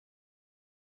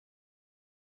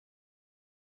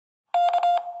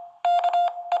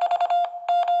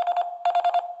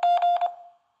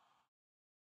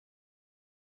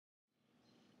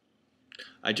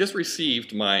I just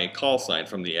received my call sign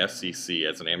from the FCC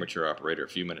as an amateur operator a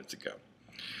few minutes ago.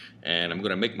 And I'm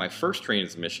going to make my first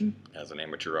transmission as an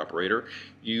amateur operator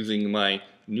using my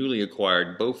newly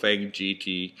acquired Baofeng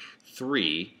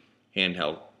GT3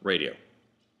 handheld radio.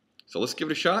 So let's give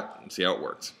it a shot and see how it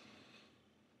works.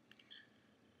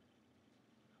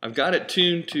 I've got it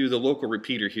tuned to the local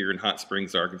repeater here in Hot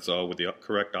Springs, Arkansas with the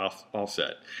correct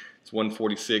offset. It's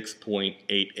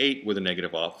 146.88 with a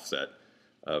negative offset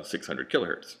of 600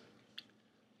 kilohertz.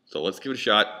 So let's give it a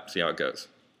shot, see how it goes.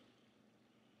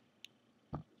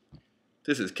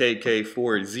 This is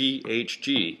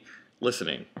KK4ZHG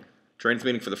listening,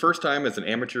 transmitting for the first time as an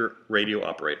amateur radio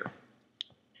operator.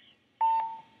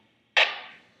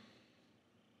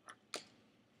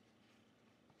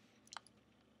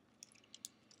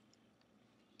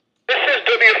 This is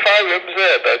W5MZ.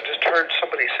 I just heard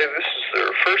somebody say this is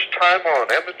their first time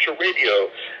on amateur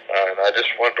radio, and I just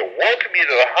wanted to welcome you to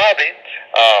the hobby.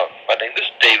 My name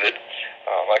is David.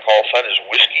 My call sign is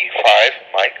Whiskey 5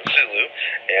 Mike Zulu,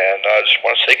 and I just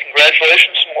want to say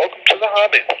congratulations and welcome to the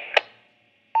hobby.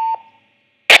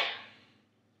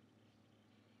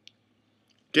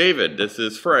 David, this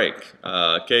is Frank,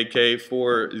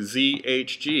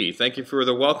 KK4ZHG. Thank you for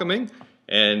the welcoming,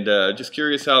 and just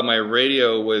curious how my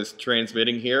radio was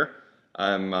transmitting here.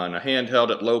 I'm on a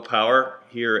handheld at low power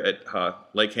here at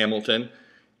Lake Hamilton,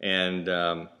 and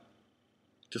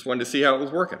just wanted to see how it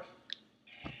was working.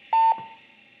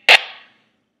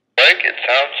 It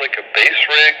sounds like a base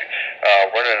rig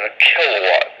running a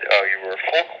kilowatt. You were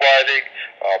full quieting,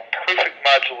 perfect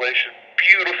modulation,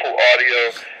 beautiful audio.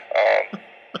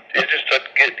 It just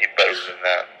doesn't get any better than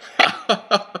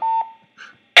that.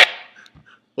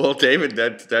 Well, David,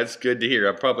 that's good to hear.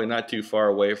 I'm probably not too far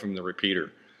away from the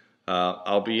repeater.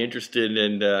 I'll be interested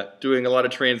in doing a lot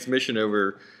of transmission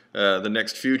over the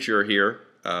next future here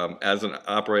as an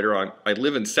operator. I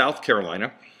live in South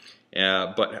Carolina.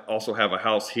 But also have a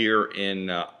house here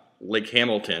in Lake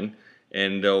Hamilton,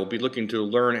 and we'll be looking to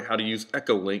learn how to use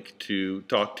Echolink to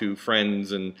talk to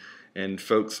friends and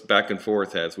folks back and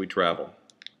forth as we travel.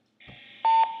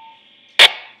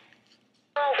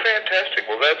 Oh, fantastic!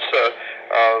 Well, that's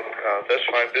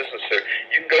fine business there.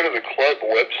 You can go to the club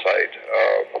website,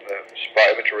 the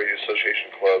Amateur Radio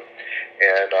Association Club,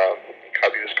 and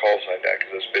copy this call sign down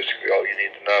because that's basically all you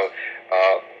need to know.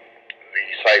 The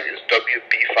site is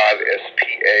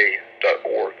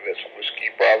wb5spa.org. That's Whiskey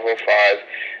Bravo 5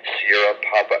 Sierra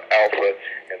Papa Alpha,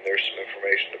 and there's some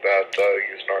information about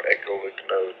using our Echolink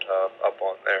node up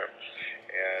on there,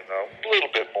 and a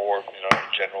little bit more, in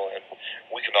general. And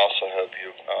we can also help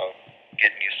you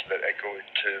getting used to that Echolink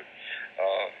too.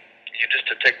 You just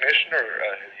a technician, or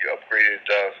have you upgraded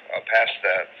past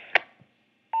that?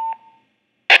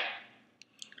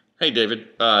 Hey, David.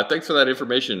 Thanks for that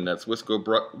information. That's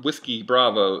Whiskey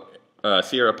Bravo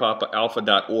Sierra Papa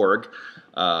Alpha.org.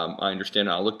 I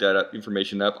understand. I'll look that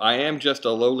information up. I am just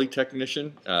a lowly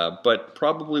technician, but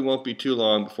probably won't be too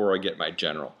long before I get my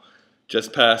general.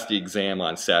 Just passed the exam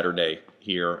on Saturday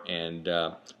here, and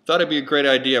thought it'd be a great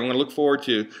idea. I'm going to look forward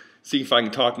to seeing if I can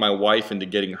talk my wife into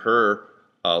getting her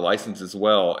license as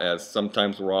well, as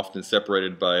sometimes we're often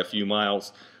separated by a few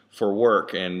miles for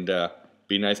work, and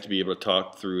be nice to be able to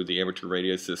talk through the amateur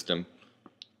radio system.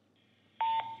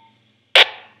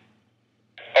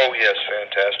 Oh yes,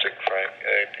 fantastic, Frank.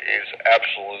 It is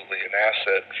absolutely an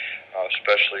asset,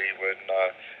 especially when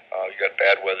you got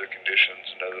bad weather conditions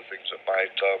and other things that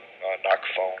might knock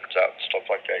phones out and stuff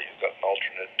like that. You've got an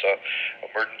alternate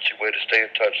emergency way to stay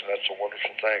in touch, and that's a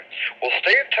wonderful thing. Well,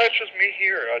 stay in touch with me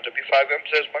here. W5M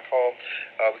says my call,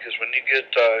 because when you get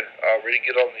ready to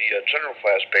get on the general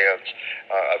class bands,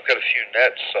 I've got a few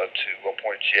nets to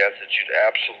point you at that you'd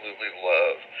absolutely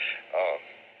love.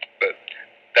 But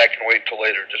that can wait till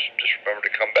later. Just remember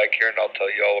to come back here, and I'll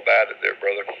tell you all about it there,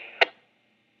 brother.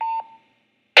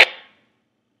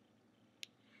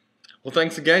 Well,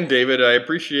 thanks again, David. I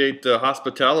appreciate the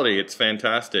hospitality. It's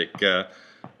fantastic.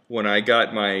 When I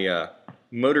got my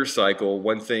motorcycle,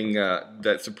 one thing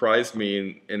that surprised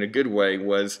me in a good way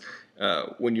was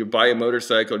when you buy a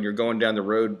motorcycle and you're going down the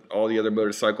road, all the other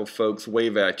motorcycle folks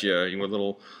wave at you, with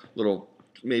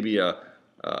maybe a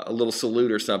little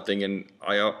salute or something, and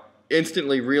I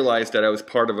instantly realized that I was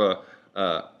part of a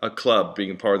club,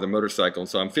 being a part of the motorcycle.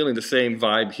 So I'm feeling the same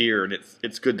vibe here, and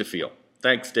it's good to feel.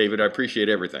 Thanks, David. I appreciate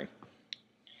everything.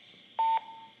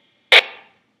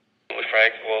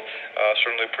 Frank. Well,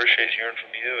 certainly appreciate hearing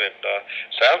from you, and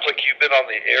sounds like you've been on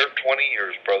the air 20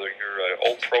 years, brother. You're an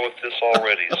old pro at this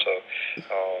already, so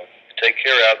take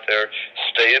care out there.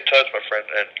 Stay in touch, my friend,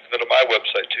 and go to my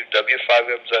website, too,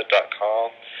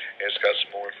 w5mz.com, and it's got some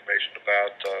more information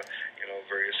about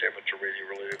various amateur radio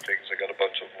related things. I got a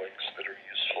bunch of links that are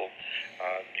useful.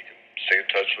 You can stay in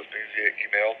touch with me via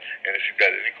email, and if you've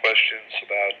got any questions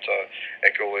about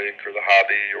Echo Link or the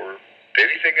hobby or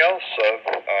anything else,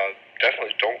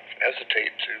 definitely don't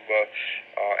hesitate to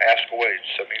ask away.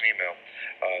 Just send me an email.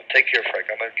 Take care,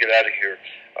 Frank. I'm going to get out of here.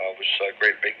 It was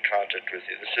great making contact with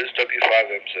you. This is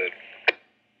W5MZ.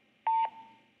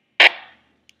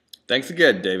 Thanks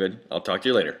again, David. I'll talk to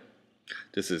you later.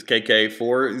 This is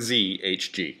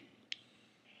KK4ZHG.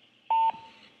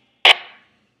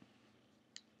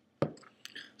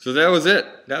 So that was it.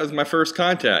 That was my first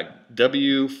contact.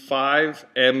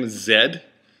 W5MZ.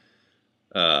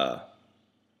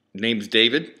 Name's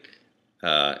David.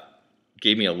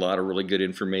 Gave me a lot of really good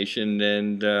information,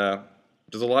 and there's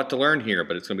a lot to learn here,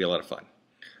 but it's going to be a lot of fun.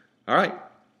 All right.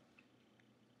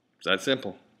 It's that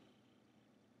simple.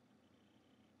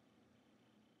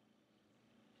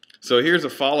 So here's a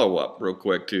follow-up real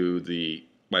quick to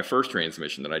my first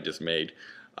transmission that I just made.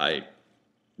 I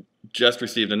just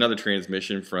received another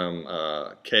transmission from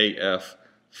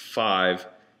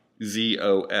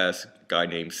KF5ZOS, a guy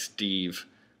named Steve,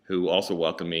 who also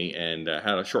welcomed me and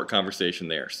had a short conversation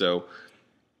there. So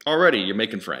already you're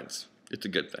making friends. It's a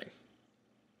good thing.